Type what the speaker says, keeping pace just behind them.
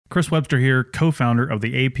Chris Webster here, co-founder of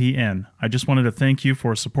the APN. I just wanted to thank you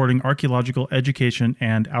for supporting archaeological education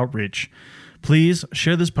and outreach. Please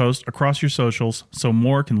share this post across your socials so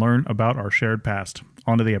more can learn about our shared past.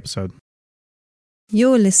 On to the episode.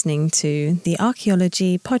 You're listening to the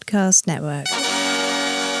Archaeology Podcast Network.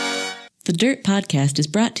 The Dirt Podcast is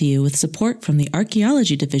brought to you with support from the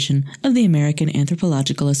Archaeology Division of the American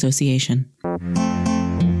Anthropological Association.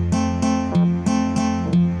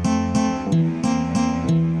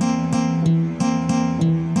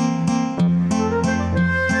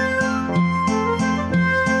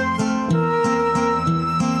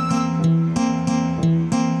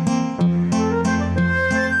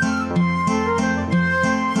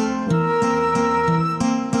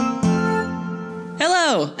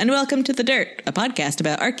 And welcome to The Dirt, a podcast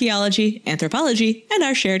about archaeology, anthropology, and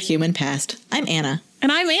our shared human past. I'm Anna.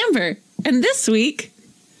 And I'm Amber. And this week,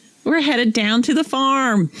 we're headed down to the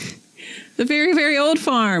farm. The very, very old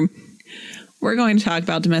farm. We're going to talk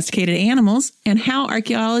about domesticated animals and how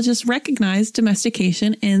archaeologists recognize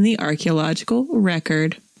domestication in the archaeological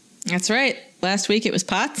record. That's right. Last week it was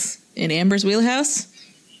pots in Amber's wheelhouse.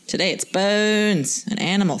 Today it's bones and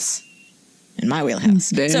animals in my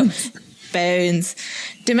wheelhouse. Bones.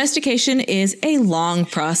 Domestication is a long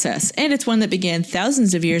process, and it's one that began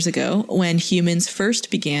thousands of years ago when humans first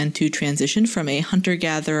began to transition from a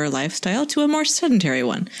hunter-gatherer lifestyle to a more sedentary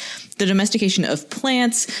one. The domestication of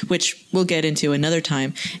plants, which we'll get into another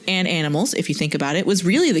time, and animals, if you think about it, was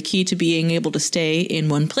really the key to being able to stay in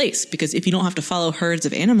one place, because if you don't have to follow herds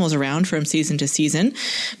of animals around from season to season,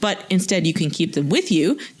 but instead you can keep them with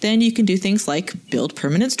you, then you can do things like build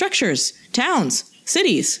permanent structures, towns,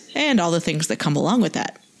 cities, and all the things that come along with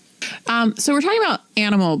that. So we're talking about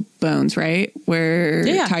animal bones, right? We're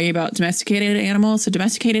talking about domesticated animals. So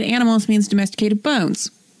domesticated animals means domesticated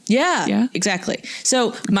bones. Yeah, exactly.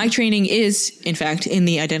 So my training is, in fact, in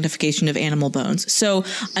the identification of animal bones. So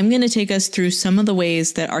I'm going to take us through some of the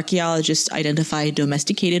ways that archaeologists identify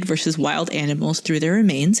domesticated versus wild animals through their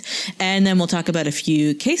remains. And then we'll talk about a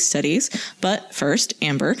few case studies. But first,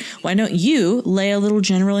 Amber, why don't you lay a little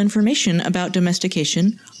general information about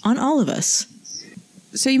domestication on all of us?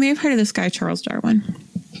 So you may have heard of this guy, Charles Darwin.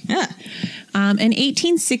 Yeah. In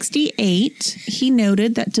 1868, he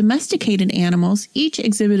noted that domesticated animals each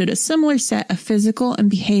exhibited a similar set of physical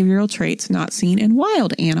and behavioral traits not seen in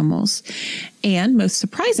wild animals. And most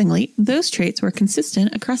surprisingly, those traits were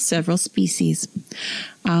consistent across several species.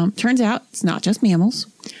 Turns out it's not just mammals.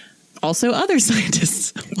 Also other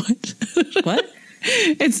scientists. What?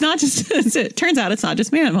 It's not just, it turns out it's not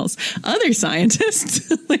just mammals. Other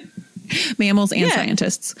scientists, mammals and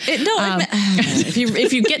scientists.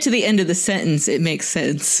 If you get to the end of the sentence, it makes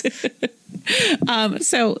sense.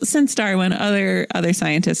 So since Darwin, other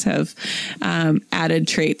scientists have added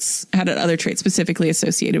other traits specifically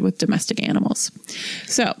associated with domestic animals.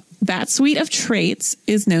 So that suite of traits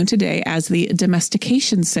is known today as the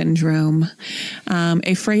domestication syndrome,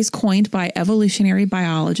 a phrase coined by evolutionary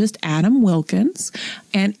biologist Adam Wilkins,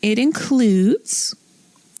 and it includes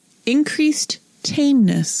increased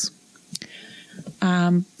tameness.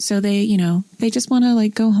 So they just want to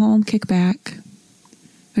go home, kick back,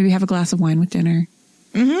 maybe have a glass of wine with dinner.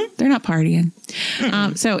 Mm-hmm. They're not partying.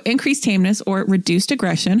 So increased tameness or reduced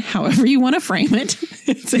aggression, however you want to frame it.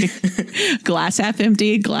 It's a glass half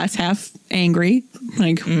empty, glass half angry.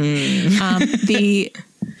 The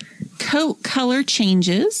coat color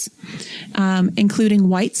changes, including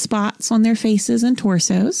white spots on their faces and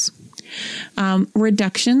torsos,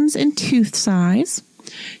 reductions in tooth size,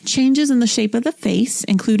 changes in the shape of the face,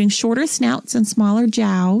 including shorter snouts and smaller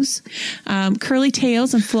jowls, curly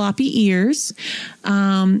tails and floppy ears.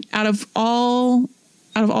 Out of all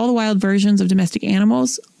the wild versions of domestic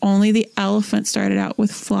animals, only the elephant started out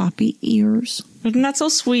with floppy ears. Isn't that so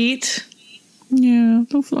sweet? Yeah,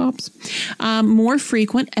 no flops. More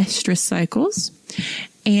frequent estrus cycles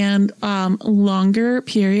and longer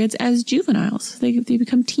periods as juveniles. They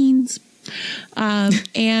become teens.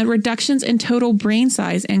 And reductions in total brain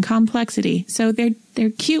size and complexity. So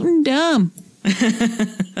they're cute and dumb.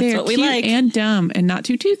 They're what we cute like. And dumb and not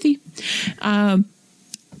too toothy.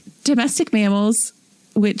 Domestic mammals,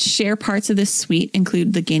 which share parts of this suite,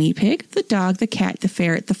 include the guinea pig, the dog, the cat, the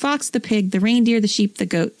ferret, the fox, the pig, the reindeer, the sheep, the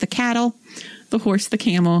goat, the cattle, the horse, the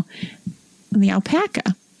camel, and the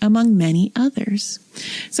alpaca, among many others.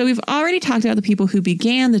 So we've already talked about the people who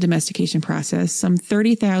began the domestication process some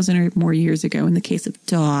 30,000 or more years ago in the case of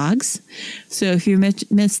dogs. So if you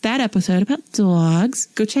missed that episode about dogs,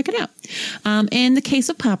 go check it out. In the case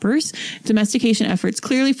of puppers, domestication efforts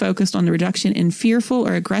clearly focused on the reduction in fearful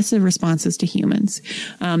or aggressive responses to humans.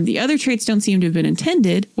 The other traits don't seem to have been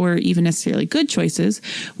intended or even necessarily good choices.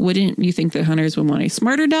 Wouldn't you think that hunters would want a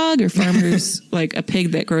smarter dog, or farmers like a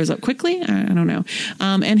pig that grows up quickly? I don't know.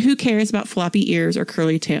 And who cares about floppy ears or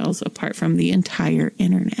curly tails apart from the entire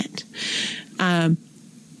internet?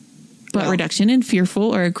 But reduction in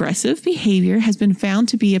fearful or aggressive behavior has been found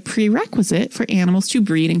to be a prerequisite for animals to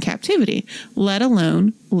breed in captivity, let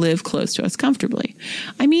alone live close to us comfortably.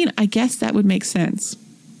 I mean, I guess that would make sense.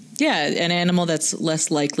 Yeah, an animal that's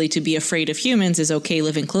less likely to be afraid of humans is okay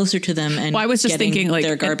living closer to them and I was just thinking, like,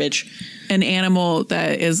 their garbage. An animal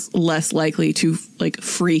that is less likely to like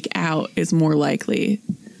freak out is more likely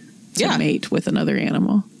to mate with another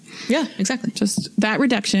animal. Yeah, exactly. Just that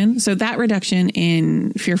reduction. So that reduction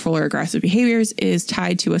in fearful or aggressive behaviors is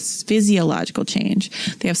tied to a physiological change.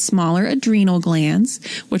 They have smaller adrenal glands,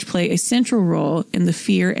 which play a central role in the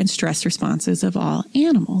fear and stress responses of all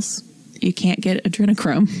animals. You can't get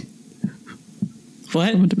adrenochrome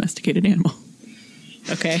What? from a domesticated animal.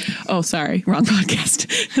 Okay. Oh, sorry. Wrong podcast.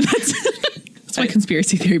 That's my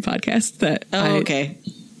conspiracy theory podcast that I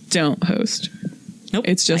don't host. Nope.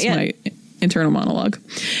 It's just my internal monologue.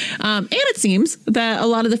 And it seems that a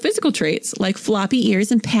lot of the physical traits, like floppy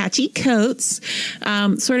ears and patchy coats,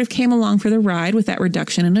 sort of came along for the ride with that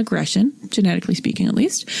reduction in aggression, genetically speaking at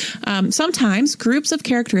least. Sometimes groups of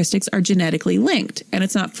characteristics are genetically linked, and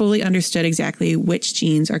it's not fully understood exactly which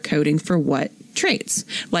genes are coding for what traits,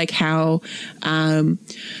 like how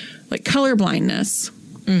like color blindness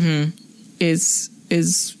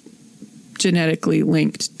is genetically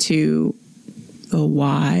linked to the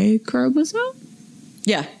Y chromosome?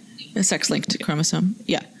 Yeah. A sex-linked chromosome.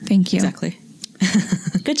 Yeah. Thank you. Exactly.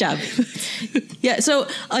 Good job. Yeah. So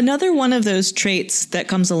another one of those traits that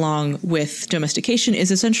comes along with domestication is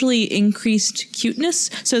essentially increased cuteness.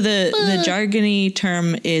 So the jargony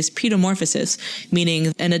term is pedomorphosis,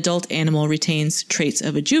 meaning an adult animal retains traits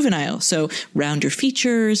of a juvenile. So rounder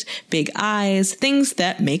features, big eyes, things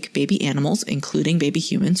that make baby animals, including baby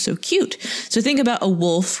humans, so cute. So think about a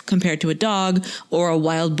wolf compared to a dog, or a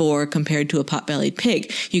wild boar compared to a pot-bellied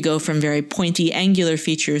pig. You go from very pointy, angular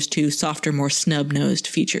features to softer, more snub-nosed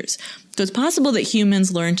features. So it's possible that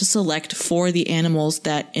humans learned to select for the animals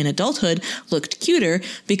that in adulthood looked cuter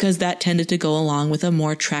because that tended to go along with a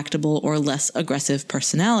more tractable or less aggressive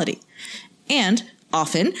personality. And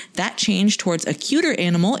often that change towards a cuter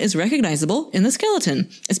animal is recognizable in the skeleton,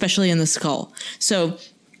 especially in the skull. So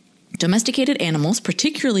domesticated animals,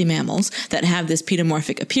 particularly mammals, that have this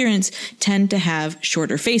pedomorphic appearance tend to have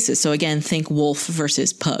shorter faces. So again, think wolf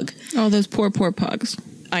versus pug. Oh, those poor pugs.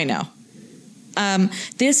 I know.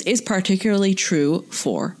 This is particularly true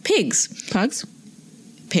for pigs. Pugs?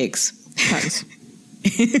 Pigs. Pugs.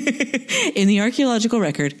 In the archaeological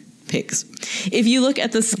record, pigs. If you look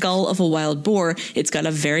at the skull of a wild boar, it's got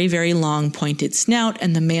a very, very long pointed snout,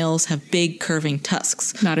 and the males have big curving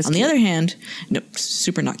tusks. Not as On cute. the other hand, no,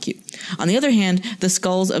 super not cute. On the other hand, the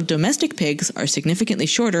skulls of domestic pigs are significantly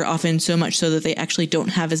shorter, often so much so that they actually don't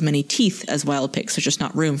have as many teeth as wild pigs. There's just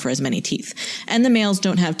not room for as many teeth. And the males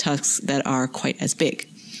don't have tusks that are quite as big.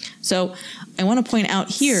 So I want to point out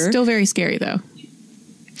here... Still very scary, though.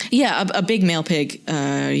 Yeah, a big male pig,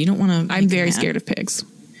 you don't want to... I'm very scared of pigs.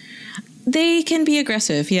 They can be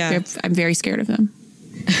aggressive, yeah. I'm very scared of them.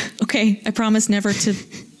 Okay, I promise never to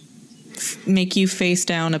make you face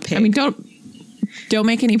down a pig. I mean, don't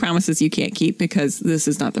make any promises you can't keep, because this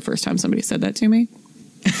is not the first time somebody said that to me.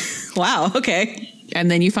 Wow, okay.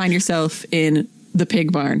 And then you find yourself in the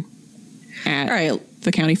pig barn at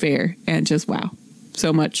the county fair, and just, wow,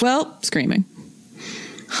 so much screaming.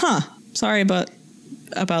 Huh. Sorry about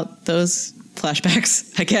those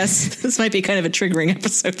flashbacks, I guess. This might be kind of a triggering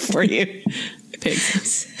episode for you.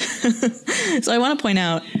 Pigs. So I want to point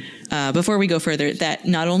out, before we go further, that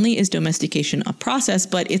not only is domestication a process,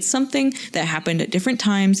 but it's something that happened at different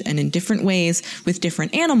times and in different ways with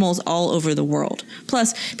different animals all over the world.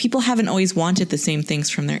 Plus, people haven't always wanted the same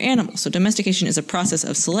things from their animals. So domestication is a process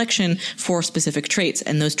of selection for specific traits,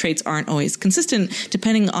 and those traits aren't always consistent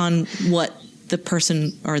depending on what the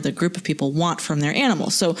person or the group of people want from their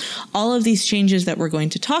animals. So all of these changes that we're going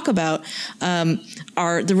to talk about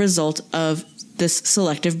are the result of this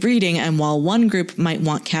selective breeding. And while one group might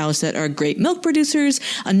want cows that are great milk producers,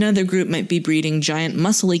 another group might be breeding giant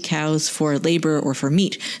muscly cows for labor or for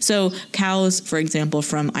meat. So cows, for example,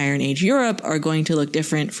 from Iron Age Europe are going to look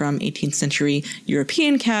different from 18th century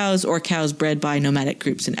European cows or cows bred by nomadic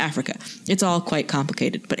groups in Africa. It's all quite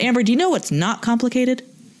complicated. But Amber, do you know what's not complicated?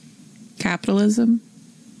 Capitalism?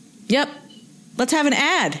 Yep. Let's have an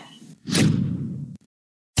ad.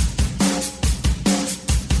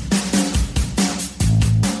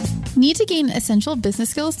 Need to gain essential business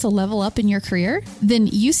skills to level up in your career? Then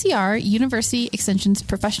UCR University Extension's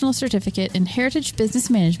Professional Certificate in Heritage Business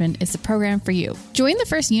Management is the program for you. Join the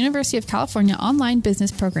first University of California online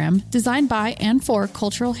business program designed by and for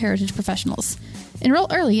cultural heritage professionals. Enroll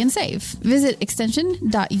early and save. Visit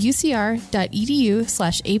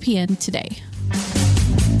extension.ucr.edu/APN today.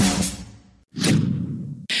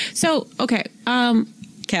 So, okay.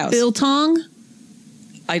 Cows. Biltong.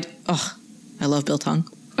 I love biltong.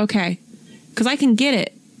 Okay. Because I can get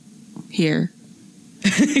it here.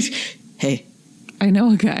 Hey. I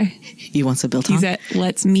know a guy. You want some biltong? He's at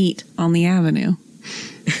Let's Meet on the Avenue.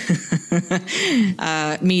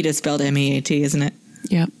 Meat is spelled MEAT, isn't it?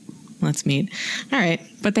 Yep. Let's meet. All right.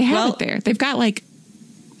 But they have it there. They've got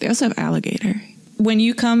they also have alligator. When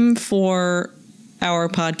you come for our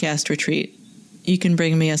podcast retreat, you can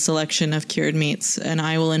bring me a selection of cured meats, and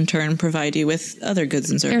I will in turn provide you with other goods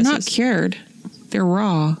and services. They're not cured. They're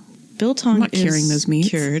raw. Biltong I'm not curing those meats.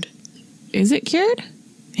 Cured. Is it cured?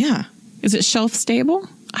 Yeah. Is it shelf stable?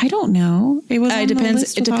 I don't know. It was. It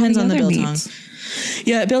depends. It depends on the biltong. Meats.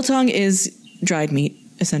 Yeah, biltong is dried meat,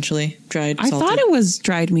 essentially dried. I salted. thought it was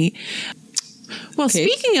dried meat. Well,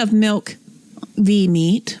 speaking of milk v.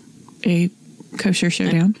 meat, a kosher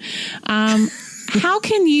showdown. How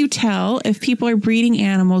can you tell if people are breeding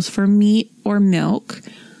animals for meat or milk,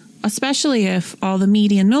 especially if all the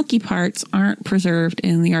meaty and milky parts aren't preserved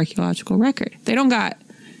in the archaeological record? They don't got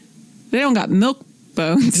milk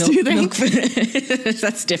bones, do they?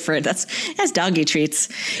 That's different. That's doggy treats.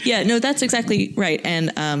 Yeah, no, that's exactly right.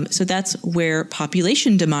 And so that's where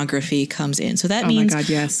population demography comes in. So that means, oh my God,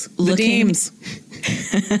 yes, the dames.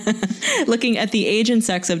 Looking at the age and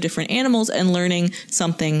sex of different animals and learning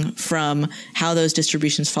something from how those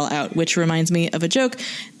distributions fall out, which reminds me of a joke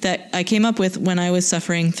that I came up with when I was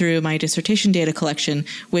suffering through my dissertation data collection,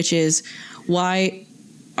 which is, why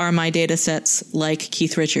are my data sets like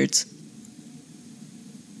Keith Richards?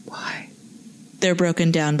 Why? They're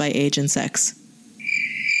broken down by age and sex.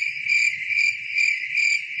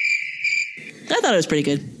 I thought it was pretty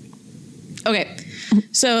good. Okay.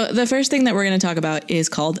 So the first thing that we're going to talk about is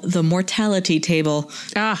called the mortality table.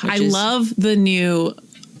 I love the new,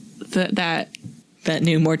 that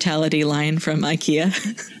new mortality line from IKEA.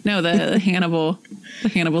 No, the Hannibal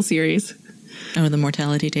series. Oh, the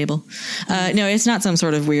mortality table. No, it's not some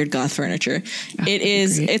sort of weird goth furniture.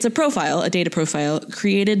 It's a profile, a data profile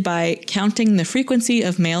created by counting the frequency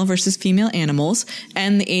of male versus female animals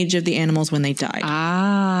and the age of the animals when they died.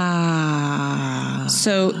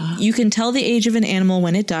 So you can tell the age of an animal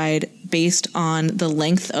when it died based on the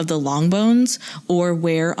length of the long bones or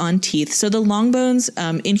wear on teeth. So the long bones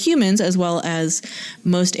in humans, as well as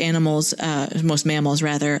most animals, most mammals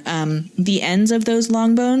rather, the ends of those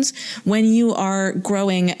long bones, when you are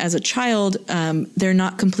growing as a child, they're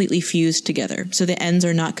not completely fused together. So the ends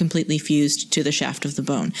are not completely fused to the shaft of the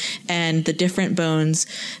bone. And the different bones,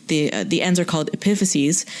 the ends are called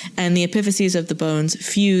epiphyses, and the epiphyses of the bones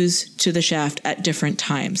fuse to the shaft at different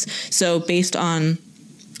times. So based on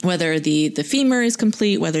whether the femur is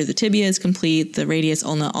complete, whether the tibia is complete, the radius,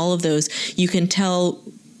 ulna, all of those, you can tell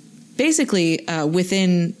basically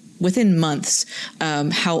within months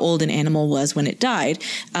how old an animal was when it died.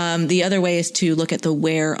 The other way is to look at the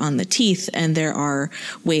wear on the teeth, and there are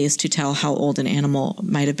ways to tell how old an animal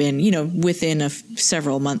might have been, within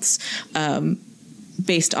several months,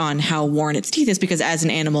 based on how worn its teeth is, because as an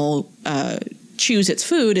animal chews its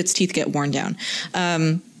food, its teeth get worn down.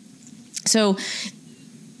 So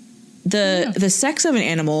the sex of an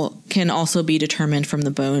animal can also be determined from the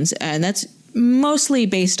bones, and that's mostly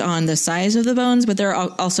based on the size of the bones, but there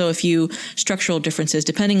are also a few structural differences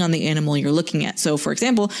depending on the animal you're looking at. So, for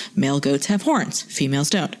example, male goats have horns, females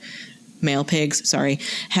don't. Male pigs,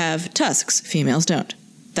 have tusks, females don't.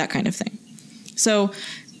 That kind of thing. So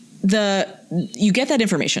you get that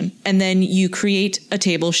information, and then you create a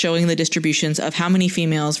table showing the distributions of how many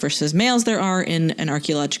females versus males there are in an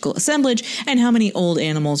archaeological assemblage, and how many old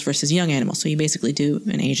animals versus young animals. So you basically do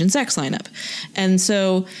an age and sex lineup. And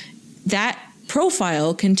so that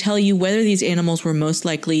profile can tell you whether these animals were most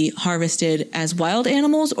likely harvested as wild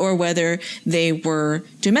animals or whether they were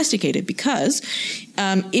domesticated. Because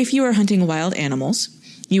if you are hunting wild animals,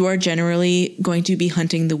 you are generally going to be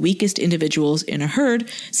hunting the weakest individuals in a herd,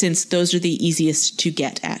 since those are the easiest to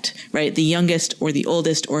get at, right? The youngest or the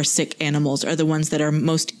oldest or sick animals are the ones that are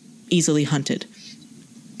most easily hunted.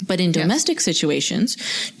 But in domestic situations,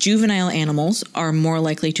 juvenile animals are more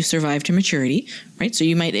likely to survive to maturity, right? So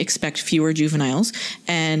you might expect fewer juveniles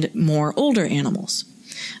and more older animals.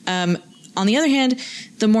 On the other hand,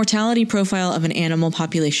 the mortality profile of an animal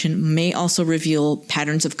population may also reveal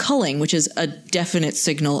patterns of culling, which is a definite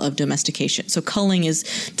signal of domestication. So culling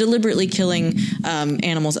is deliberately killing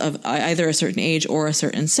animals of either a certain age or a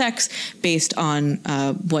certain sex based on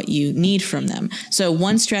what you need from them. So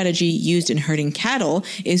one strategy used in herding cattle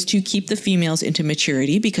is to keep the females into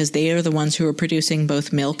maturity because they are the ones who are producing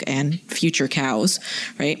both milk and future cows,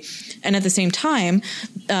 right? And at the same time,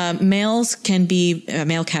 male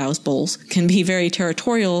cows, bulls, can be very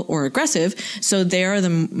territorial or aggressive, so they are the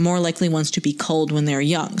more likely ones to be culled when they're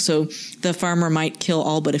young. So the farmer might kill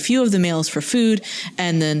all but a few of the males for food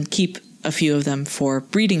and then keep a few of them for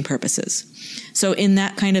breeding purposes. So in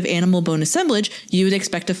that kind of animal bone assemblage, you would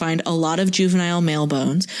expect to find a lot of juvenile male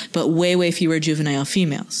bones, but way, way fewer juvenile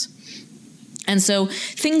females. And so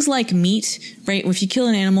things like meat, right? If you kill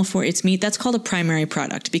an animal for its meat, that's called a primary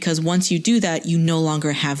product because once you do that, you no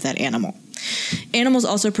longer have that animal. Animals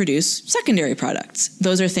also produce secondary products.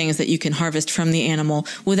 Those are things that you can harvest from the animal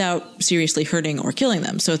without seriously hurting or killing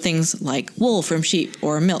them. So things like wool from sheep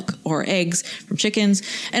or milk or eggs from chickens,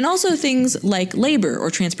 and also things like labor or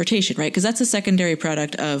transportation, right? Because that's a secondary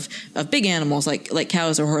product of big animals like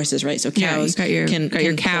cows or horses, right? So cows you got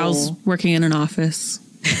your cows working in an office.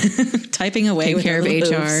 Typing away with care of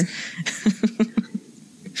HR.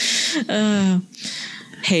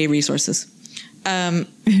 Hey, resources.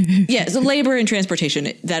 Yeah, so labor and transportation,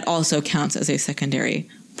 that also counts as a secondary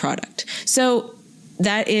product. So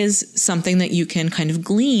that is something that you can kind of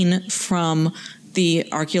glean from the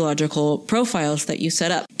archaeological profiles that you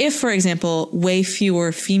set up. If, for example, way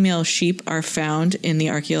fewer female sheep are found in the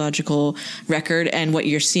archaeological record and what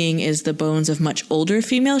you're seeing is the bones of much older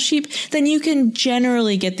female sheep, then you can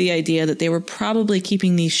generally get the idea that they were probably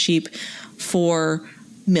keeping these sheep for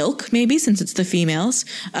milk, maybe, since it's the females.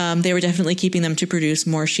 They were definitely keeping them to produce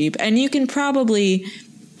more sheep. And you can probably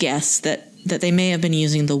guess that they may have been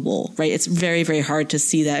using the wool, right? It's very, very hard to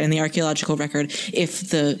see that in the archaeological record if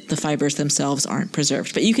the fibers themselves aren't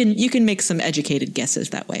preserved. But you can make some educated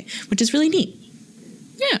guesses that way, which is really neat.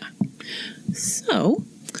 Yeah. So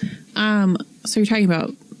you're talking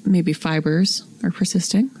about maybe fibers are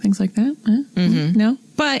persisting, things like that? Mm-hmm. No?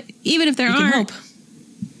 But even if there aren't,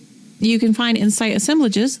 you can find in site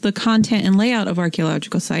assemblages the content and layout of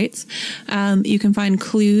archaeological sites. You can find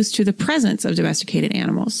clues to the presence of domesticated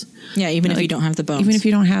animals. Yeah, even if you don't have the bones. Even if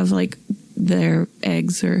you don't have like their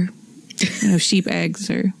eggs or sheep eggs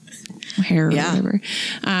or hair or whatever.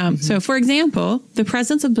 So, for example, the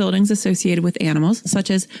presence of buildings associated with animals, such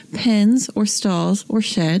as pens or stalls or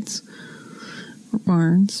sheds or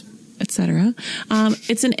barns, etc.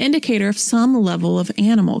 It's an indicator of some level of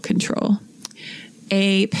animal control.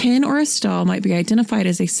 A pen or a stall might be identified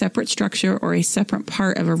as a separate structure or a separate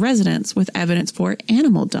part of a residence with evidence for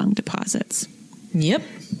animal dung deposits. Yep.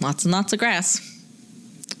 Lots and lots of grass.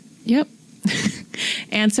 Yep.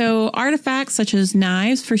 And so artifacts such as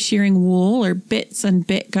knives for shearing wool or bits and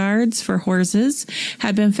bit guards for horses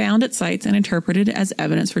have been found at sites and interpreted as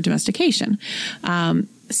evidence for domestication.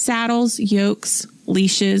 Saddles, yokes,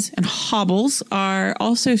 leashes, and hobbles are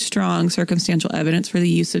also strong circumstantial evidence for the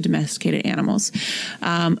use of domesticated animals.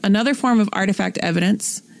 Another form of artifact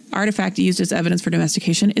used as evidence for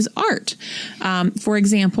domestication is art. For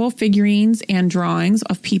example, figurines and drawings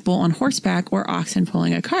of people on horseback or oxen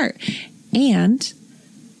pulling a cart. And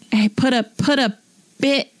I put a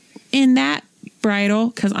bit in that bridle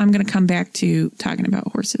because I'm going to come back to talking about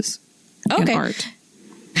horses and art.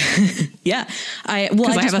 Yeah. I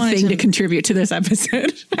have a thing to contribute to this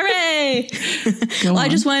episode. Hooray! I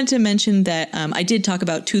just wanted to mention that I did talk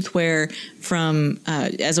about tooth wear from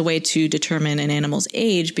as a way to determine an animal's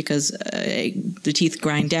age because the teeth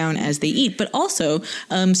grind down as they eat. But also,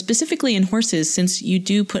 specifically in horses, since you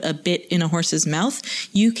do put a bit in a horse's mouth,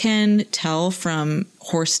 you can tell from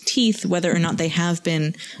horse teeth whether or not they have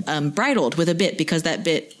been bridled with a bit, because that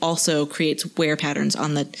bit also creates wear patterns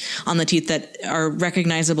on the teeth that are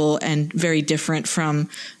recognizable and very different from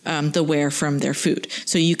the wear from their food.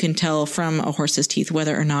 So you can tell from a horse's teeth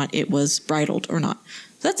whether or not it was bridled or not.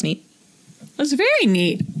 So that's neat. That's very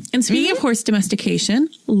neat. And speaking of horse domestication,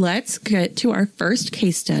 let's get to our first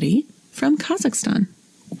case study from Kazakhstan.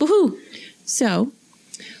 Woohoo! So,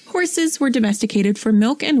 horses were domesticated for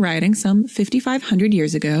milk and riding some 5,500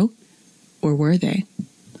 years ago. Or were they?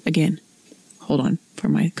 Again, hold on for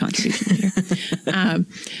my contribution here.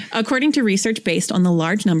 According to research based on the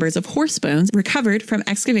large numbers of horse bones recovered from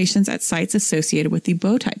excavations at sites associated with the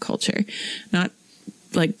bow tie culture. Not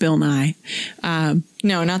like Bill Nye.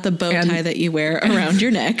 No, not the bow tie that you wear around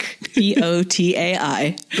your neck.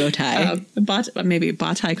 BOTAI, bow tie. Maybe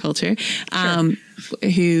bow tie culture. Sure.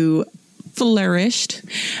 Who flourished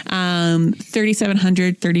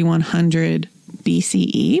 3700, 3100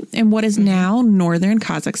 BCE in what is now northern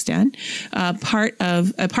Kazakhstan, part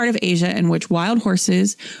of Asia in which wild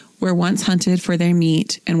horses were once hunted for their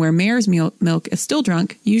meat and where mare's milk is still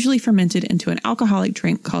drunk, usually fermented into an alcoholic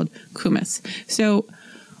drink called kumis. So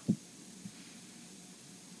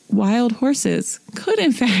wild horses could,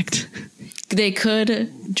 in fact... They could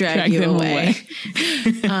drag you away.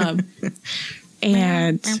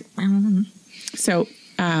 And so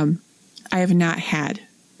I have not had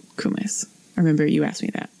kumis. I remember you asked me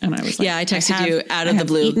that. And I was like... Yeah, I texted you out of the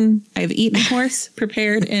blue. I have eaten horse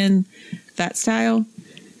prepared in that style.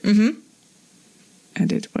 Mm-hmm.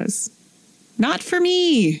 And it was not for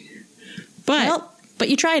me. But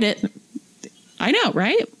you tried it. I know,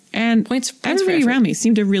 right? And points everybody around me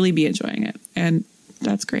seemed to really be enjoying it. And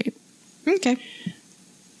that's great. Okay.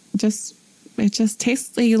 It just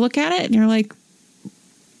tastes, you look at it and you're like,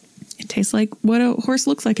 it tastes like what a horse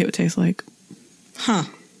looks like it would taste like. Huh.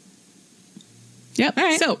 Yep. All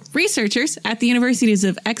right. So researchers at the universities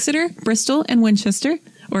of Exeter, Bristol, and Winchester,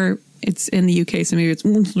 or it's in the UK, so maybe it's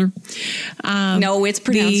Winchester. No, it's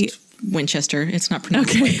pronounced Winchester. It's not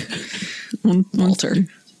pronounced Walter.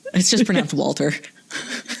 It's just pronounced Walter.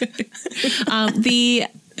 The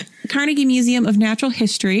Carnegie Museum of Natural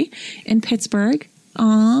History in Pittsburgh.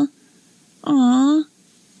 That's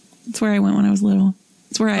where I went when I was little.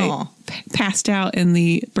 It's where I passed out in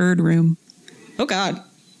the bird room. Oh, God.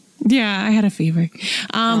 Yeah, I had a fever.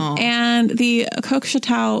 And the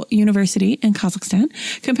Kokshetau University in Kazakhstan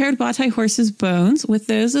compared Batai horses' bones with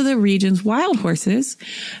those of the region's wild horses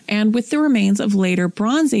and with the remains of later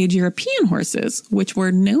Bronze Age European horses, which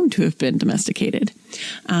were known to have been domesticated.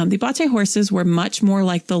 The Batai horses were much more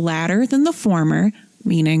like the latter than the former,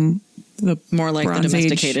 meaning the more like Bronze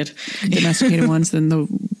the domesticated ones than the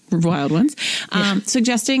wild ones,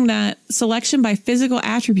 suggesting that selection by physical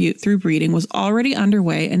attribute through breeding was already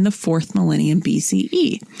underway in the 4th millennium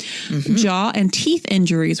BCE. Mm-hmm. Jaw and teeth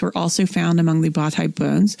injuries were also found among the Batai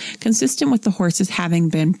bones, consistent with the horses having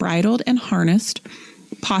been bridled and harnessed,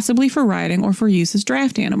 possibly for riding or for use as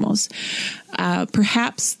draft animals.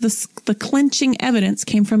 Perhaps the clinching evidence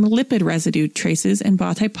came from lipid residue traces in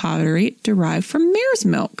Batai pottery derived from mare's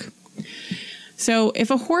milk. So if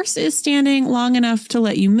a horse is standing long enough to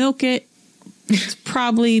let you milk it, it's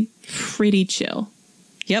probably pretty chill.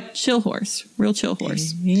 Yep. Chill horse. Real chill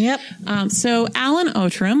horse. Yep. So Alan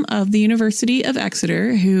Outram of the University of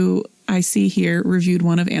Exeter, who I see here reviewed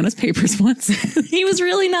one of Anna's papers once. He was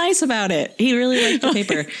really nice about it. He really liked the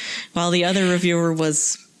paper. While the other reviewer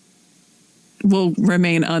will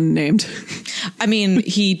remain unnamed. I mean,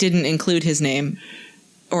 he didn't include his name.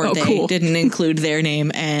 Or they didn't include their name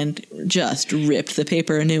and just ripped the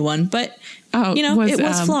paper a new one. But, it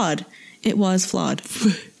was flawed. It was flawed.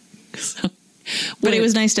 But it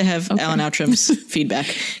was nice to have Alan Outram's feedback.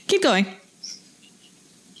 Keep going.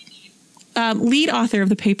 Lead author of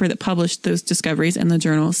the paper that published those discoveries in the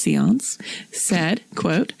journal Science said,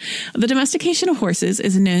 quote, "The domestication of horses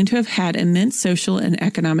is known to have had immense social and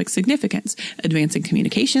economic significance, advancing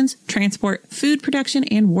communications, transport, food production,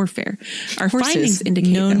 and warfare. Our findings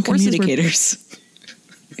indicate that horses communicators."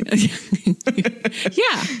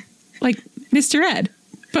 Yeah, like Mr. Ed,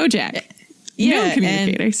 Bojack. Yeah, known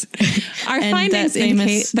communicators. Our findings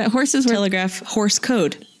indicate that horses were... Telegraph horse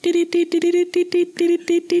code.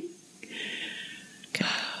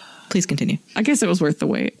 Please continue. I guess it was worth the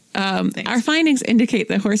wait. Our findings indicate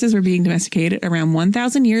that horses were being domesticated around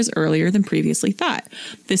 1,000 years earlier than previously thought.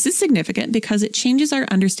 This is significant because it changes our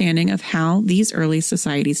understanding of how these early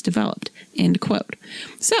societies developed. End quote.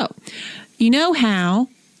 So, you know how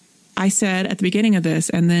I said at the beginning of this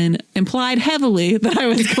and then implied heavily that I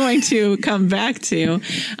was going to come back to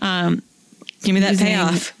give me that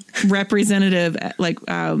payoff. Representative,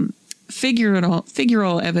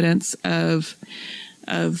 figural evidence of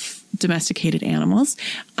domesticated animals.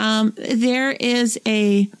 There is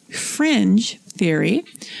a fringe theory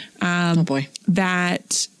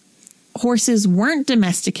that horses weren't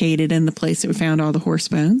domesticated in the place that we found all the horse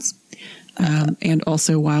bones, and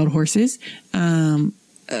also wild horses,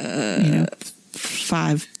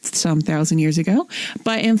 5,000 years ago,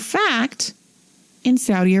 but in fact, in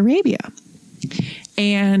Saudi Arabia.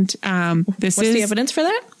 And what's the evidence for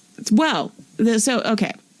that? Well,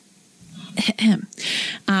 okay.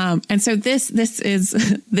 And so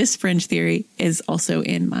this fringe theory is also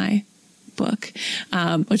in my book,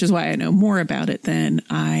 which is why I know more about it than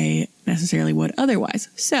I necessarily would otherwise.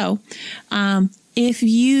 So, if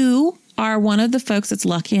you are one of the folks that's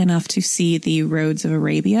lucky enough to see the Roads of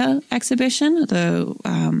Arabia exhibition,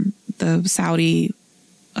 the Saudi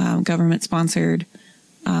government sponsored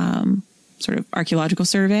sort of archaeological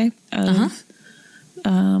survey of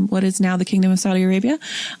what is now the Kingdom of Saudi Arabia.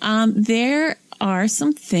 There are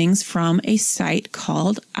some things from a site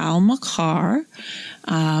called Al-Makar,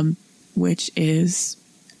 which is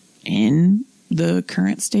in the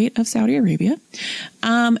current state of Saudi Arabia.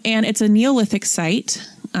 And it's a Neolithic site.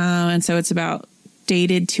 And so it's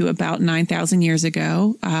dated to about 9,000 years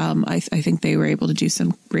ago. I think they were able to do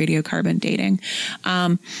some radiocarbon dating.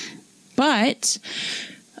 But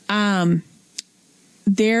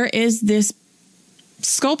there is this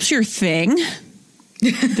sculpture thing,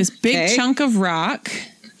 this big chunk of rock,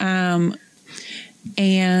 and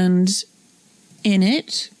in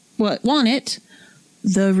it, on it,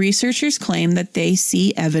 the researchers claim that they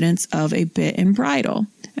see evidence of a bit and bridle.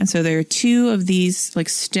 And so there are two of these like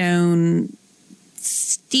stone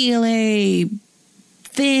stele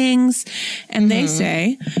things, and they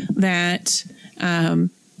say that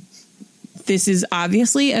this is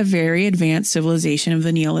obviously a very advanced civilization of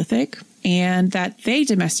the Neolithic, and that they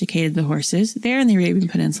domesticated the horses there in the Arabian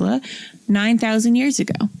Peninsula 9,000 years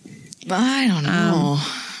ago. I don't know.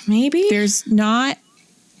 Maybe? There's not...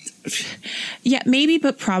 Yeah, maybe,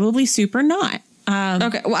 but probably super not.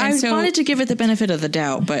 Okay, well, I wanted to give it the benefit of the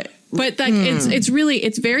doubt, but like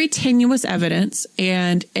it's very tenuous evidence,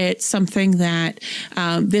 and it's something that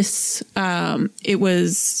it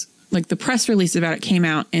was like the press release about it came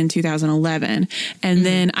out in 2011, and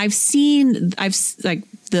then I just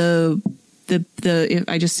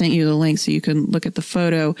sent you the link so you can look at the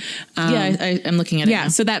photo. I'm looking at it. Yeah,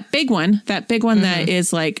 so that big one that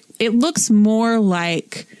is like, it looks more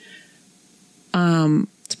like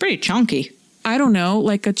it's pretty chunky. I don't know,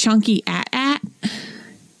 like a chunky at.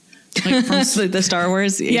 Like from the Star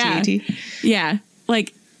Wars AT-AT. Yeah.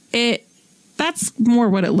 Like it, that's more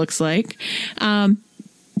what it looks like.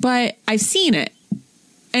 But I've seen it,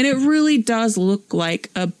 and it really does look like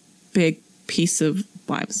a big piece of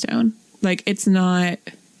limestone. Like it's not...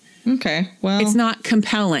 Okay, well... It's not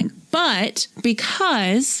compelling. But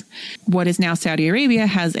because what is now Saudi Arabia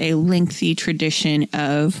has a lengthy tradition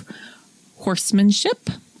of horsemanship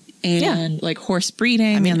and like horse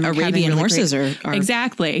breeding. I mean, and Arabian really horses are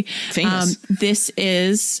exactly famous. This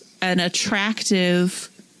is an attractive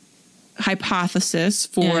hypothesis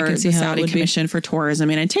for the Saudi Commission for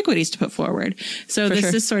Tourism and Antiquities to put forward. So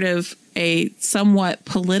this is sort of a somewhat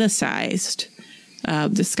politicized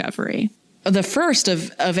discovery. The first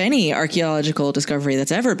of any archaeological discovery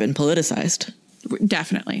that's ever been politicized.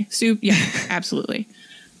 Definitely. So, yeah, absolutely.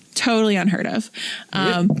 Totally unheard of.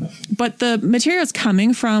 But the materials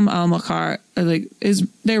coming from Al-Makar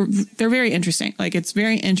they're very interesting. Like it's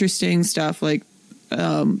very interesting stuff, like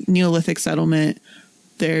Neolithic settlement.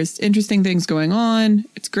 There's interesting things going on.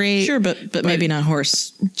 It's great. Sure, but maybe not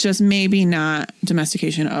horse. Just maybe not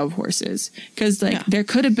domestication of horses. Because there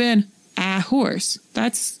could have been a horse.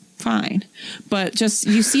 That's fine. But just,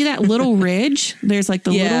 you see that little ridge? There's like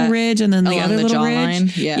the little ridge and then the other little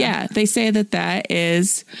ridge. Yeah. They say that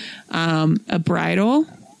is a bridle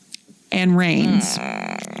and reins.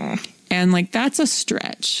 And like, that's a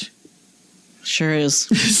stretch. Sure is.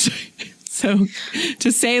 So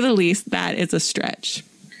to say the least, that is a stretch.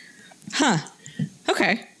 Huh.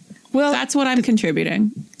 Okay. Well, that's what I'm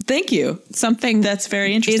contributing. Thank you. Something that's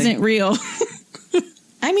very interesting. Isn't real.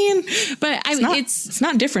 I mean, but it's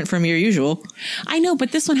not different from your usual. I know,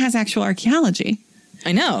 but this one has actual archaeology.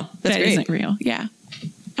 I know. That's that great. Isn't real. Yeah.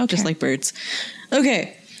 Okay. Just like birds.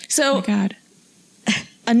 Okay. So, oh my God.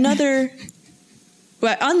 Another,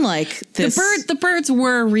 well, unlike this, the birds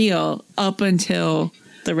were real up until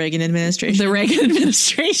the Reagan administration.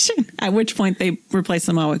 At which point they replaced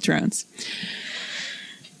them all with drones.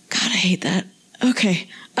 God, I hate that. Okay.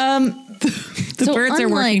 The birds are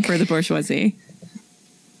working for the bourgeoisie.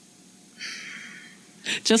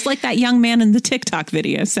 Just like that young man in the TikTok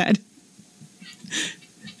video said.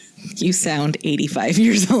 You sound 85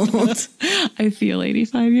 years old. I feel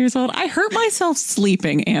 85 years old. I hurt myself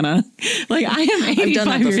sleeping, Anna. Like, I am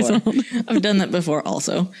 85 years old. I've done that before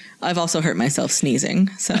also. I've also hurt myself sneezing.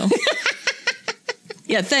 So,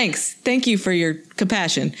 yeah, thanks. Thank you for your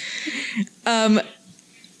compassion.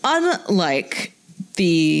 Unlike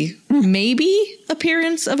the maybe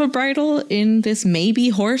appearance of a bridle in this maybe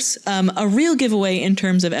horse, a real giveaway in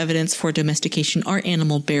terms of evidence for domestication are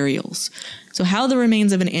animal burials. So how the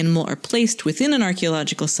remains of an animal are placed within an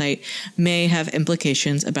archaeological site may have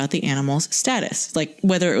implications about the animal's status, like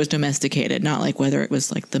whether it was domesticated, not like whether it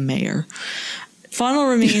was like the mayor. Faunal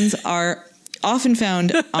remains are often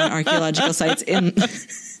found on archaeological sites in...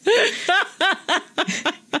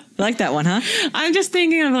 Like that one, huh? I'm just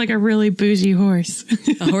thinking of like a really bougie horse.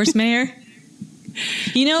 A horse mayor?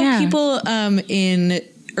 You know, people in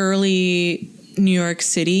early New York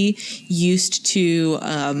City used to,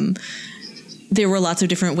 there were lots of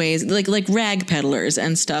different ways, like rag peddlers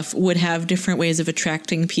and stuff would have different ways of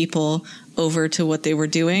attracting people over to what they were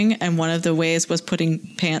doing. And one of the ways was putting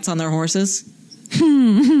pants on their horses. I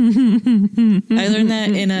learned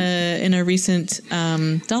that in a recent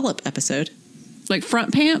Dollop episode. Like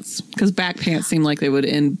front pants? Because back pants seem like they would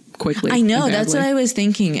end quickly. I know, that's what I was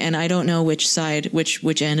thinking. And I don't know which side,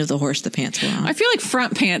 which end of the horse the pants were on. I feel like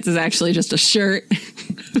front pants is actually just a shirt.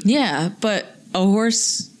 Yeah, but a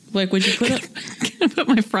horse, like, would you put it? Can I put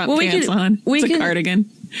my front pants on? It's a cardigan.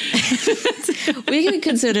 We can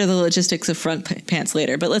consider the logistics of front pants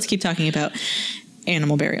later, but let's keep talking about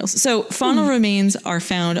animal burials. So faunal remains are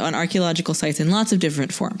found on archaeological sites in lots of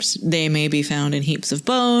different forms. They may be found in heaps of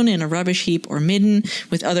bone, in a rubbish heap, or midden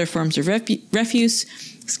with other forms of refuse,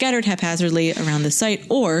 scattered haphazardly around the site,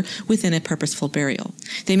 or within a purposeful burial.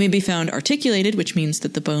 They may be found articulated, which means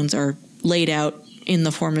that the bones are laid out in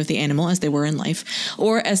the form of the animal as they were in life,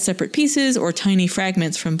 or as separate pieces or tiny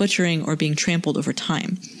fragments from butchering or being trampled over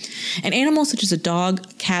time. An animal such as a dog,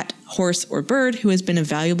 cat, horse, or bird who has been a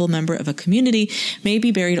valuable member of a community may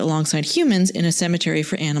be buried alongside humans in a cemetery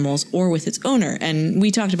for animals or with its owner. And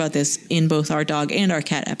we talked about this in both our dog and our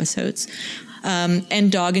cat episodes.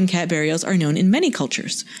 And dog and cat burials are known in many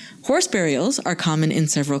cultures. Horse burials are common in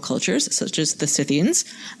several cultures, such as the Scythians,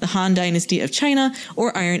 the Han Dynasty of China,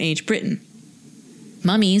 or Iron Age Britain.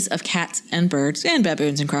 Mummies of cats and birds, and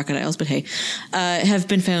baboons and crocodiles, but hey, have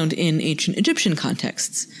been found in ancient Egyptian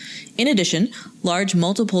contexts. In addition, large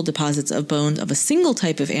multiple deposits of bones of a single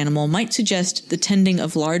type of animal might suggest the tending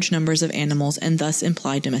of large numbers of animals and thus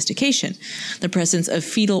imply domestication. The presence of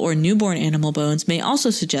fetal or newborn animal bones may also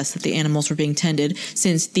suggest that the animals were being tended,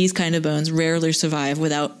 since these kind of bones rarely survive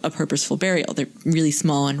without a purposeful burial. They're really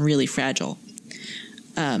small and really fragile.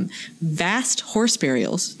 Vast horse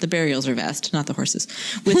burials, the burials are vast, not the horses,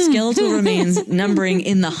 with skeletal remains numbering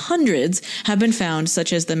in the hundreds have been found,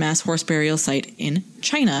 such as the mass horse burial site in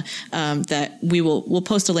China, that we'll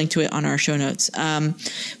post a link to it on our show notes.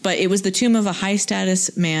 But it was the tomb of a high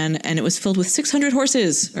status man, and it was filled with 600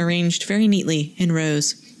 horses arranged very neatly in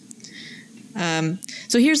rows.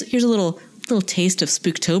 So here's a little taste of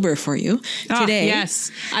Spooktober for you. Today.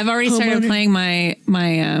 Yes. I've already started playing my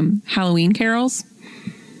Halloween carols.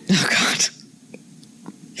 Oh God!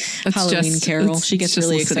 Halloween Carol. She gets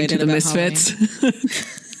really excited to the about Misfits.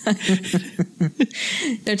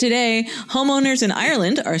 So today, homeowners in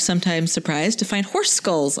Ireland are sometimes surprised to find horse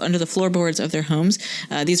skulls under the floorboards of their homes.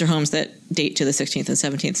 These are homes that date to the 16th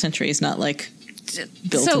and 17th centuries, not like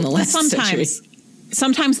built in the last century.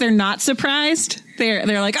 Sometimes they're not surprised. They're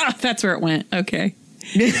like, oh, that's where it went. Okay.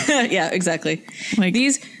 Yeah, exactly. Like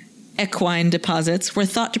these equine deposits were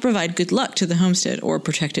thought to provide good luck to the homestead or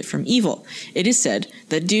protect it from evil. It is said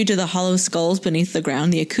that due to the hollow skulls beneath the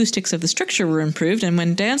ground, the acoustics of the structure were improved, and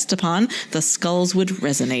when danced upon, the skulls would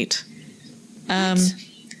resonate.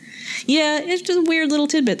 Yeah, it's just a weird little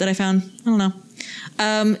tidbit that I found. I don't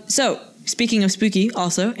know. So, speaking of spooky,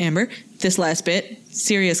 also, Amber, this last bit,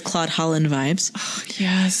 serious Claude Holland vibes. Oh,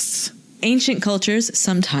 yes. Ancient cultures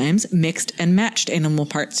sometimes mixed and matched animal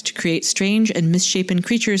parts to create strange and misshapen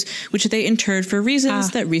creatures, which they interred for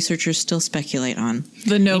reasons that researchers still speculate on.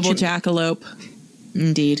 The noble jackalope.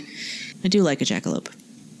 Indeed. I do like a jackalope.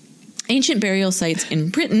 Ancient burial sites in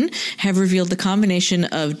Britain have revealed the combination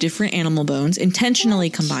of different animal bones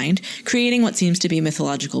intentionally combined, creating what seems to be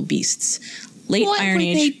mythological beasts. Late Iron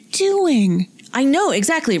Age. What were they doing? I know,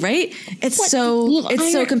 exactly, right? It's so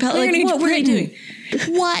compelling. Like, what were they doing?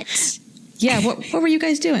 What? Yeah, what were you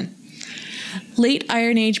guys doing? Late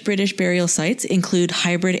Iron Age British burial sites include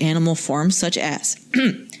hybrid animal forms such as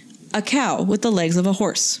a cow with the legs of a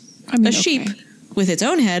horse, a sheep with its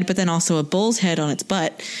own head, but then also a bull's head on its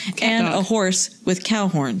butt, and a horse with cow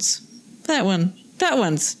horns. That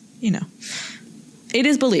one's, it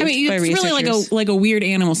is believed by researchers. It's really like a weird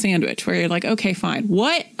animal sandwich where you're like, okay, fine.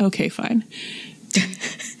 What? Okay, fine.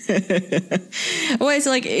 Well, it's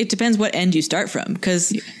like, it depends what end you start from,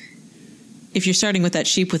 because if you're starting with that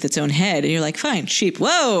sheep with its own head, and you're like, fine, sheep,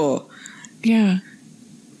 whoa. Yeah.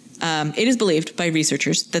 It is believed by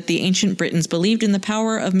researchers that the ancient Britons believed in the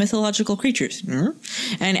power of mythological creatures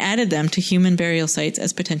and added them to human burial sites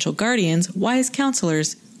as potential guardians, wise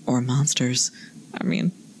counselors, or monsters. I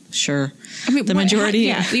mean, sure. The majority...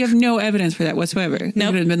 Yeah, we have no evidence for that whatsoever. Nope,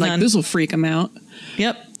 it would have been like, this will freak them out.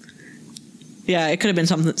 Yep. Yeah, it could have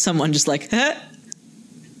been someone just like,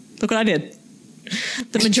 look what I did.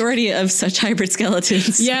 The majority of such hybrid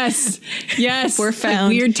skeletons Yes. were found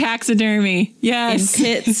weird taxidermy. Yes. in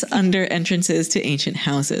pits under entrances to ancient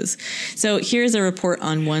houses. So here's a report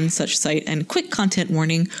on one such site and quick content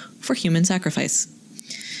warning for human sacrifice.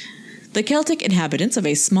 The Celtic inhabitants of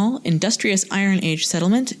a small, industrious Iron Age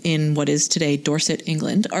settlement in what is today Dorset,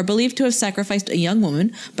 England, are believed to have sacrificed a young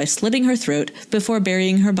woman by slitting her throat before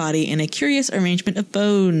burying her body in a curious arrangement of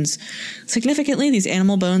bones. Significantly, these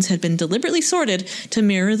animal bones had been deliberately sorted to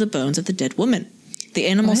mirror the bones of the dead woman. The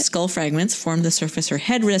animal's skull fragments formed the surface her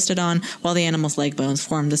head rested on, while the animal's leg bones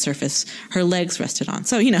formed the surface her legs rested on.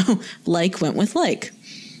 So, like went with like.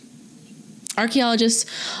 Archaeologists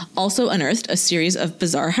also unearthed a series of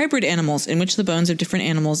bizarre hybrid animals in which the bones of different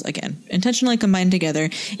animals, again, intentionally combined together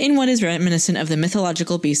in what is reminiscent of the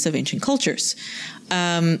mythological beasts of ancient cultures.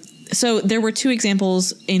 So there were two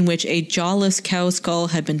examples in which a jawless cow skull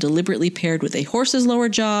had been deliberately paired with a horse's lower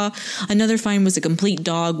jaw. Another find was a complete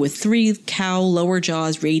dog with 3 cow lower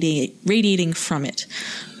jaws radiating from it.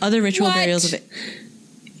 Other ritual burials of it...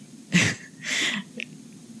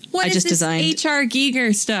 What is this H.R.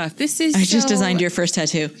 Giger stuff? I just designed your first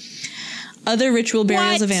tattoo. Other ritual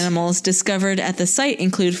burials of animals discovered at the site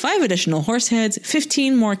include 5 additional horse heads,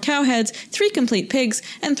 15 more cow heads, 3 complete pigs,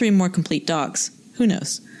 and 3 more complete dogs. Who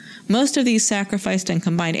knows? Most of these sacrificed and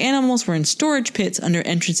combined animals were in storage pits under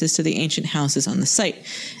entrances to the ancient houses on the site.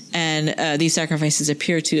 And these sacrifices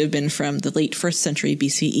appear to have been from the late 1st century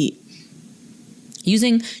BCE.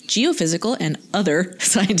 Using geophysical and other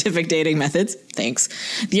scientific dating methods,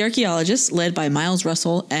 the archaeologists, led by Miles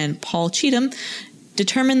Russell and Paul Cheatham,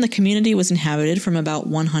 determined the community was inhabited from about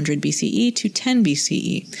 100 BCE to 10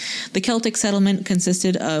 BCE. The Celtic settlement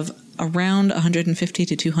consisted of around 150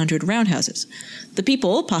 to 200 roundhouses. The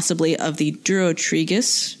people, possibly of the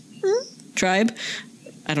Durotrigus tribe,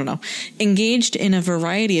 engaged in a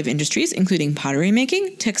variety of industries, including pottery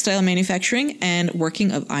making, textile manufacturing, and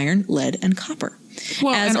working of iron, lead, and copper.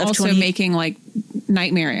 Well, and also making,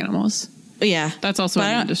 nightmare animals. Yeah. That's also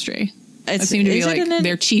an industry. It seemed to be,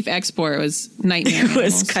 their chief export was nightmare animals. It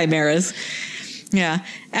was chimeras. Yeah.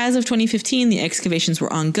 As of 2015, the excavations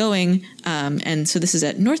were ongoing, and so this is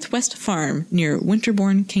at Northwest Farm near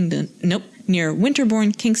Winterbourne, Kingston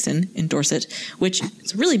in Dorset, which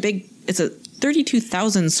is really big. It's a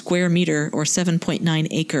 32,000 square meter or 7.9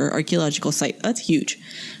 acre archaeological site. That's huge.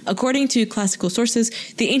 According to classical sources,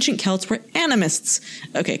 the ancient Celts were animists.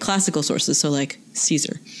 Okay, classical sources, so like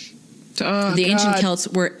Caesar. The ancient Celts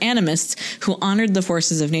were animists who honored the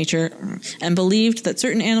forces of nature and believed that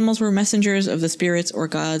certain animals were messengers of the spirits or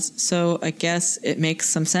gods. So I guess it makes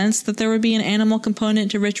some sense that there would be an animal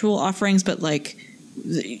component to ritual offerings, but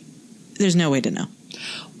there's no way to know.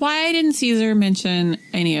 Why didn't Caesar mention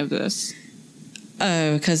any of this?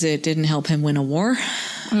 Because it didn't help him win a war.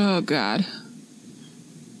 Oh, God.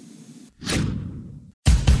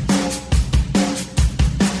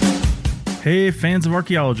 Hey, fans of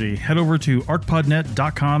archaeology, head over to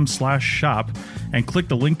arcpodnet.com/shop and click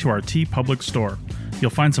the link to our TeePublic store. You'll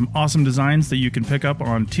find some awesome designs that you can pick up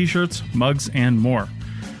on t-shirts, mugs, and more.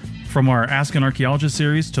 From our Ask an Archaeologist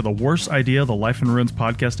series to the worst idea the Life in Ruins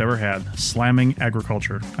podcast ever had, slamming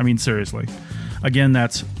agriculture. I mean, seriously. Again,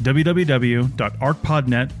 that's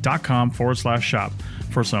www.arcpodnet.com/shop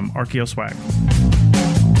for some archaeo swag.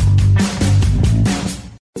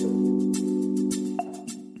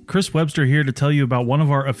 Chris Webster here to tell you about one of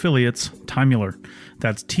our affiliates, Timular.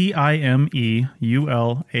 That's Timular.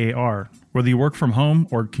 Whether you work from home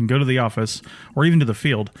or can go to the office or even to the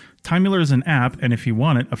field, Timular is an app and, if you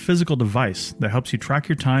want it, a physical device that helps you track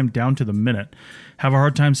your time down to the minute. Have a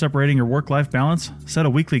hard time separating your work-life balance? Set a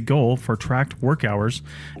weekly goal for tracked work hours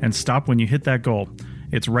and stop when you hit that goal.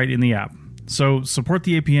 It's right in the app. So support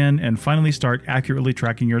the APN and finally start accurately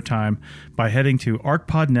tracking your time by heading to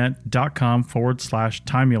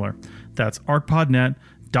arcpodnet.com/Timular. That's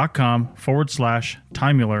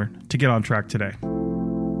arcpodnet.com/Timular to get on track today.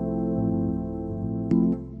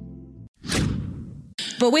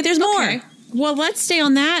 But wait, there's more. Okay. Well, let's stay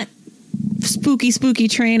on that spooky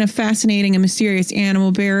train of fascinating and mysterious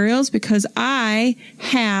animal burials, because I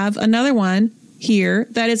have another one here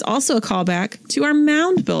that is also a callback to our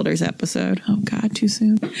Mound Builders episode. Oh, God, too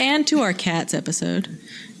soon. And to our cats episode.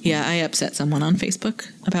 Yeah, I upset someone on Facebook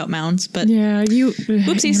about mounds, but... Yeah,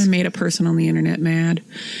 Oopsies. Made a person on the internet mad.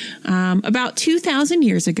 About 2,000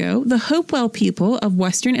 years ago, the Hopewell people of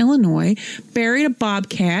western Illinois buried a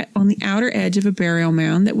bobcat on the outer edge of a burial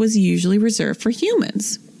mound that was usually reserved for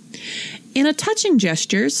humans. In a touching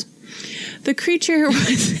gestures, the creature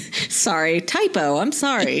was... Sorry, typo. I'm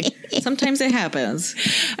sorry. Sometimes it happens.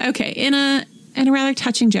 Okay, in a In a rather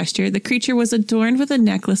touching gesture, the creature was adorned with a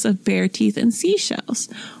necklace of bear teeth and seashells.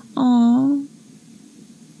 Aww.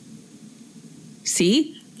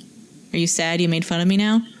 See? Are you sad you made fun of me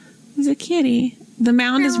now? He's a kitty. The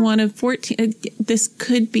mound is one of 14. This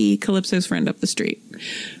could be Calypso's friend up the street.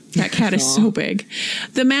 That cat is so big.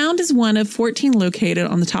 The mound is one of 14 located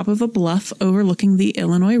on the top of a bluff overlooking the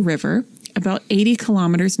Illinois River, about 80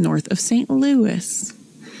 kilometers north of St. Louis.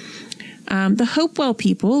 The Hopewell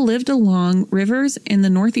people lived along rivers in the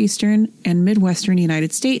northeastern and midwestern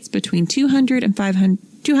United States between 200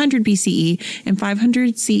 BCE and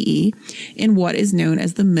 500 CE in what is known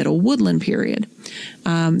as the Middle Woodland period.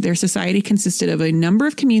 Their society consisted of a number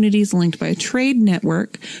of communities linked by a trade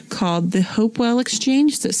network called the Hopewell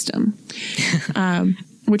Exchange System,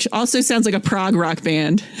 which also sounds like a prog rock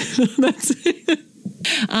band.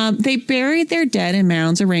 They buried their dead in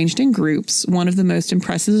mounds arranged in groups, one of the most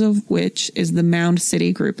impressive of which is the Mound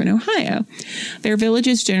City group in Ohio. Their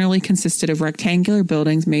villages generally consisted of rectangular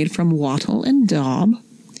buildings made from wattle and daub.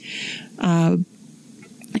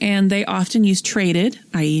 And they often used traded,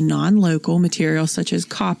 i.e. non-local materials such as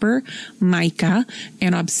copper, mica,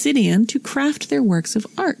 and obsidian to craft their works of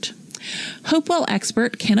art. Hopewell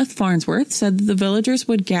expert Kenneth Farnsworth said that the villagers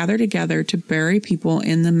would gather together to bury people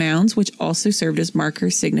in the mounds, which also served as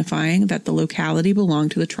markers signifying that the locality belonged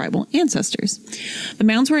to the tribal ancestors. The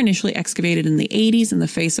mounds were initially excavated in the 80s in the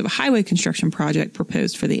face of a highway construction project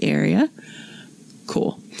proposed for the area.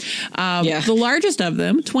 Cool. The largest of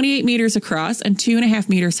them, 28 meters across and 2.5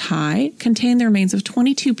 meters high, contained the remains of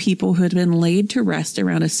 22 people who had been laid to rest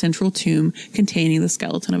around a central tomb containing the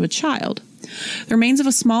skeleton of a child. The remains of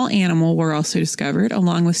a small animal were also discovered,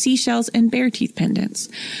 along with seashells and bear teeth pendants.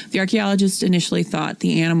 The archaeologists initially thought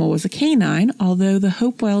the animal was a canine, although the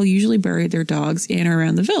Hopewell usually buried their dogs in or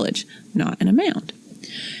around the village, not in a mound.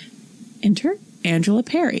 Enter Angela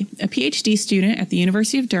Perry, a PhD student at the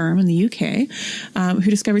University of Durham in the UK, who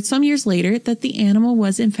discovered some years later that the animal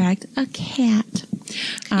was in fact a cat.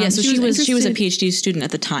 So she was a PhD student at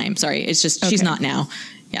the time. Sorry, it's just she's not now.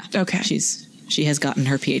 Yeah. Okay. She has gotten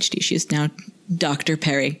her PhD. She is now Dr.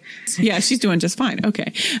 Perry. Yeah, she's doing just fine.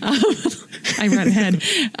 Okay. I ran ahead.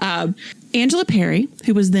 Angela Perry,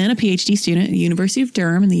 who was then a PhD student at the University of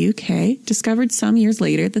Durham in the UK, discovered some years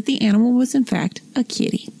later that the animal was in fact a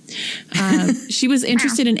kitty. She was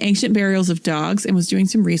interested in ancient burials of dogs and was doing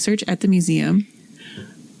some research at the museum.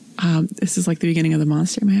 This is like the beginning of the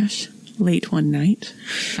Monster Mash. Late one night.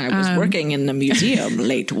 I was working in the museum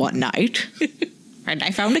late one night. And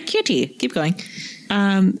I found a kitty. Keep going.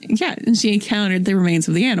 And she encountered the remains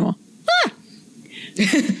of the animal.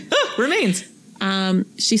 Remains.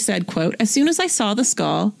 She said, quote, "As soon as I saw the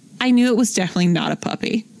skull, I knew it was definitely not a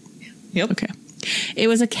puppy." Yep. Okay. It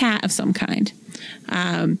was a cat of some kind.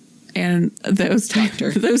 And those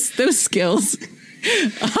skills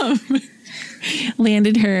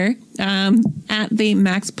landed her at the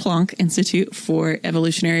Max Planck Institute for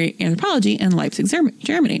Evolutionary Anthropology in Leipzig,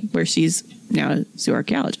 Germany, where she's now a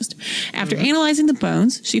zooarchaeologist. After analyzing the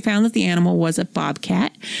bones, she found that the animal was a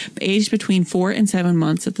bobcat, aged between 4 and 7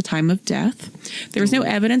 months at the time of death. There was no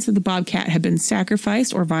evidence that the bobcat had been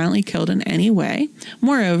sacrificed or violently killed in any way.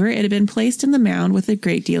 Moreover, it had been placed in the mound with a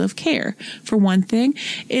great deal of care. For one thing,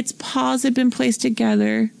 its paws had been placed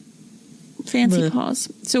together. Fancy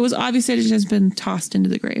paws. So it was obvious that it had just been tossed into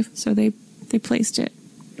the grave. So they placed it.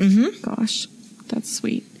 Mm-hmm. Gosh, that's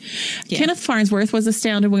sweet. Yeah. Kenneth Farnsworth was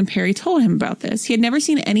astounded when Perry told him about this. He had never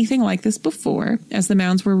seen anything like this before, as the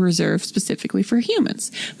mounds were reserved specifically for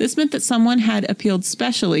humans. This meant that someone had appealed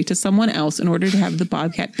specially to someone else in order to have the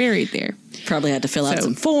bobcat buried there. Probably had to fill out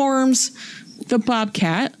some forms. The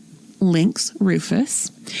bobcat, Lynx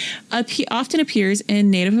rufus, often appears in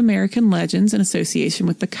Native American legends in association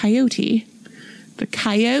with the coyote. The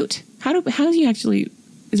coyote? How do you actually...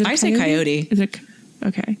 Is it I say coyote. Is it...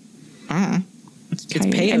 Okay. It's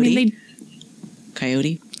peyote. I mean,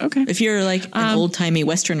 coyote. Okay. If you're like an old-timey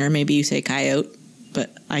Westerner, maybe you say coyote, but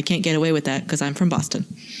I can't get away with that because I'm from Boston.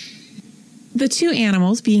 The two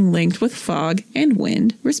animals being linked with fog and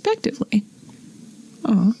wind, respectively.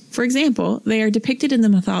 For example, they are depicted in the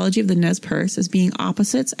mythology of the Nez Perce as being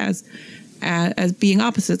opposites as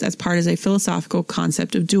part of a philosophical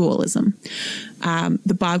concept of dualism.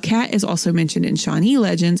 The bobcat is also mentioned in Shawnee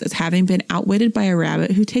legends as having been outwitted by a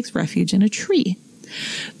rabbit who takes refuge in a tree.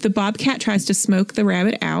 The bobcat tries to smoke the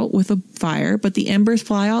rabbit out with a fire, but the embers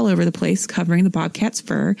fly all over the place, covering the bobcat's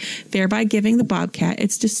fur, thereby giving the bobcat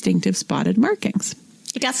its distinctive spotted markings.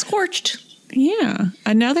 It got scorched. Yeah.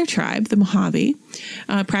 Another tribe, the Mojave,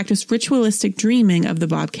 practiced ritualistic dreaming of the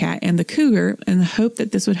bobcat and the cougar in the hope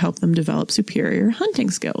that this would help them develop superior hunting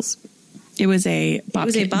skills. It was a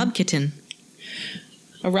bobkitten.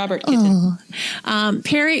 A Robert kitten.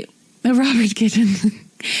 Perry, a Robert kitten.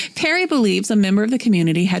 Perry believes a member of the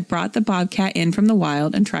community had brought the bobcat in from the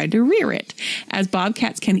wild and tried to rear it, as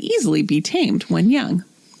bobcats can easily be tamed when young.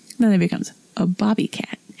 Then it becomes a bobby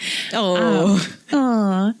cat.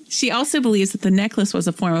 She also believes that the necklace was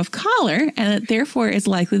a form of collar and that therefore it's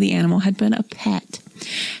likely the animal had been a pet.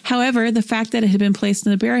 However, the fact that it had been placed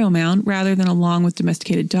in a burial mound rather than along with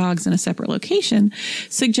domesticated dogs in a separate location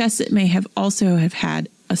suggests it may have also have had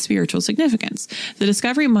a spiritual significance. The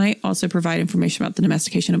discovery might also provide information about the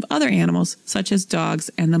domestication of other animals, such as dogs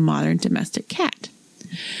and the modern domestic cat.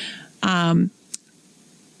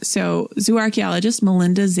 So, zooarchaeologist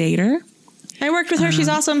Melinda Zader. I worked with her. She's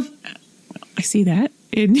awesome. I see that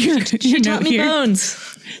in your She taught me here. bones.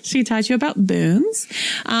 She taught you about bones.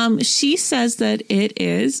 She says that it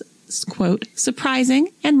is, quote, surprising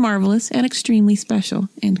and marvelous and extremely special,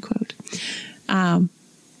 end quote. Yeah,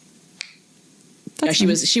 she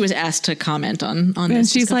was asked to comment on and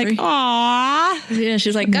this she's discovery. like, "Aw." Yeah,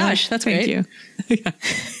 she's like, gosh, that's Thank great. you.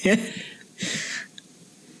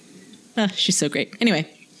 She's so great. Anyway,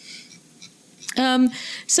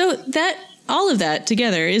 so that all of that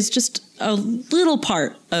together is just a little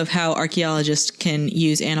part of how archaeologists can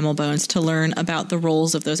use animal bones to learn about the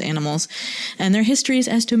roles of those animals and their histories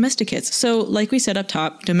as domesticates. So like we said up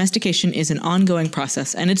top, domestication is an ongoing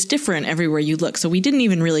process and it's different everywhere you look. So we didn't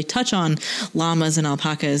even really touch on llamas and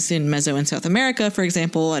alpacas in Meso and South America, for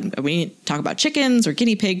example, and we didn't talk about chickens or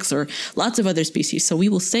guinea pigs or lots of other species. So we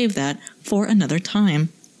will save that for another time.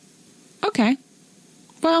 Okay.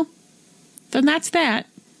 Well, then that's that.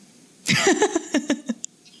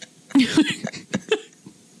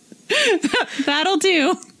 That'll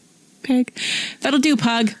do, pig. That'll do,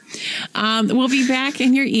 pug. We'll be back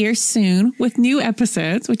in your ears soon with new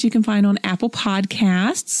episodes, which you can find on Apple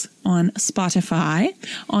Podcasts, on Spotify,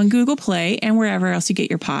 on Google Play, and wherever else you get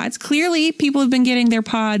your pods. Clearly, people have been getting their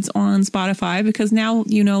pods on Spotify because now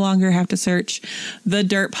you no longer have to search the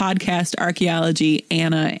Dirt Podcast Archaeology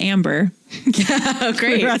Anna Amber.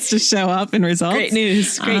 Great. For us to show up in results. Great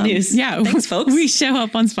news. Great news. Yeah. Thanks, folks. We show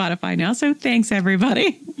up on Spotify now. So thanks,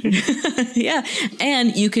 everybody. Yeah.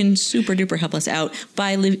 And you can super duper help us out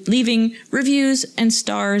by leaving reviews and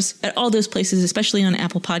stars at all those places, especially on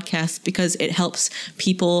Apple Podcasts, because it helps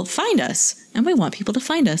people find us. And we want people to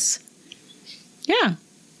find us. Yeah.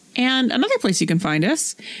 And another place you can find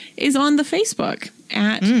us is on the Facebook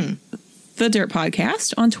at The Dirt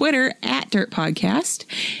Podcast, on Twitter at Dirt Podcast,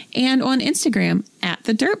 and on Instagram at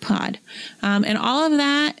The Dirt Pod. And all of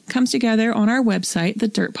that comes together on our website,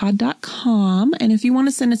 thedirtpod.com. And if you want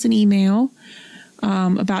to send us an email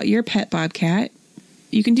about your pet bobcat,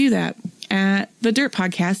 you can do that at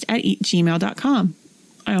thedirtpodcast@gmail.com.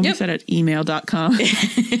 I almost said at email.com.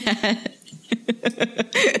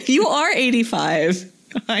 You are 85.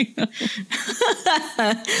 I know.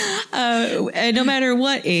 And no matter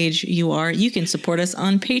what age you are, you can support us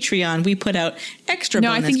on Patreon. We put out extra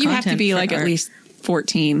bonus I think you have to content be for like at least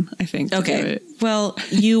 14, I think. To do Okay. it. Well,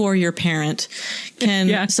 you or your parent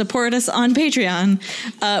can support us on Patreon.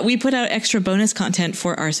 We put out extra bonus content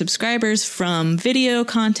for our subscribers, from video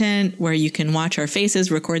content where you can watch our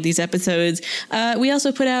faces, record these episodes. We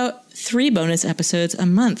also put out 3 bonus episodes a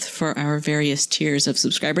month for our various tiers of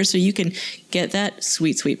subscribers. So you can get that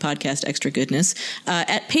sweet, sweet podcast extra goodness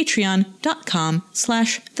at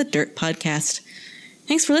patreon.com/thedirtpodcast.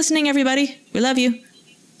 Thanks for listening, everybody. We love you.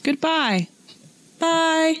 Goodbye.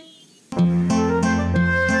 Bye.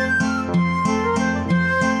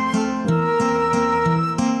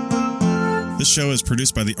 This show is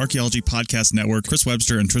produced by the Archaeology Podcast Network, Chris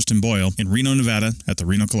Webster and Tristan Boyle in Reno, Nevada at the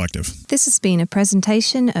Reno Collective. This has been a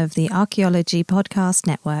presentation of the Archaeology Podcast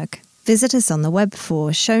Network. Visit us on the web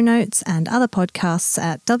for show notes and other podcasts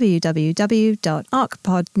at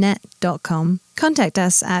www.archpodnet.com. Contact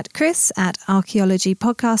us at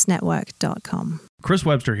chris@archaeologypodcastnetwork.com. Chris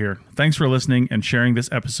Webster here. Thanks for listening and sharing this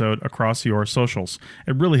episode across your socials.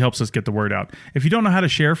 It really helps us get the word out. If you don't know how to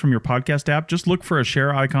share from your podcast app, just look for a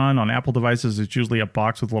share icon on Apple devices. It's usually a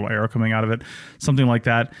box with a little arrow coming out of it, something like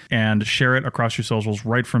that, and share it across your socials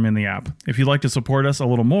right from in the app. If you'd like to support us a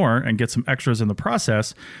little more and get some extras in the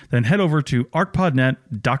process, then head over to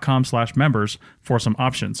archpodnet.com/members for some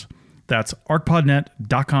options. That's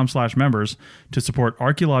archpodnet.com/members to support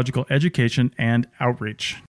archaeological education and outreach.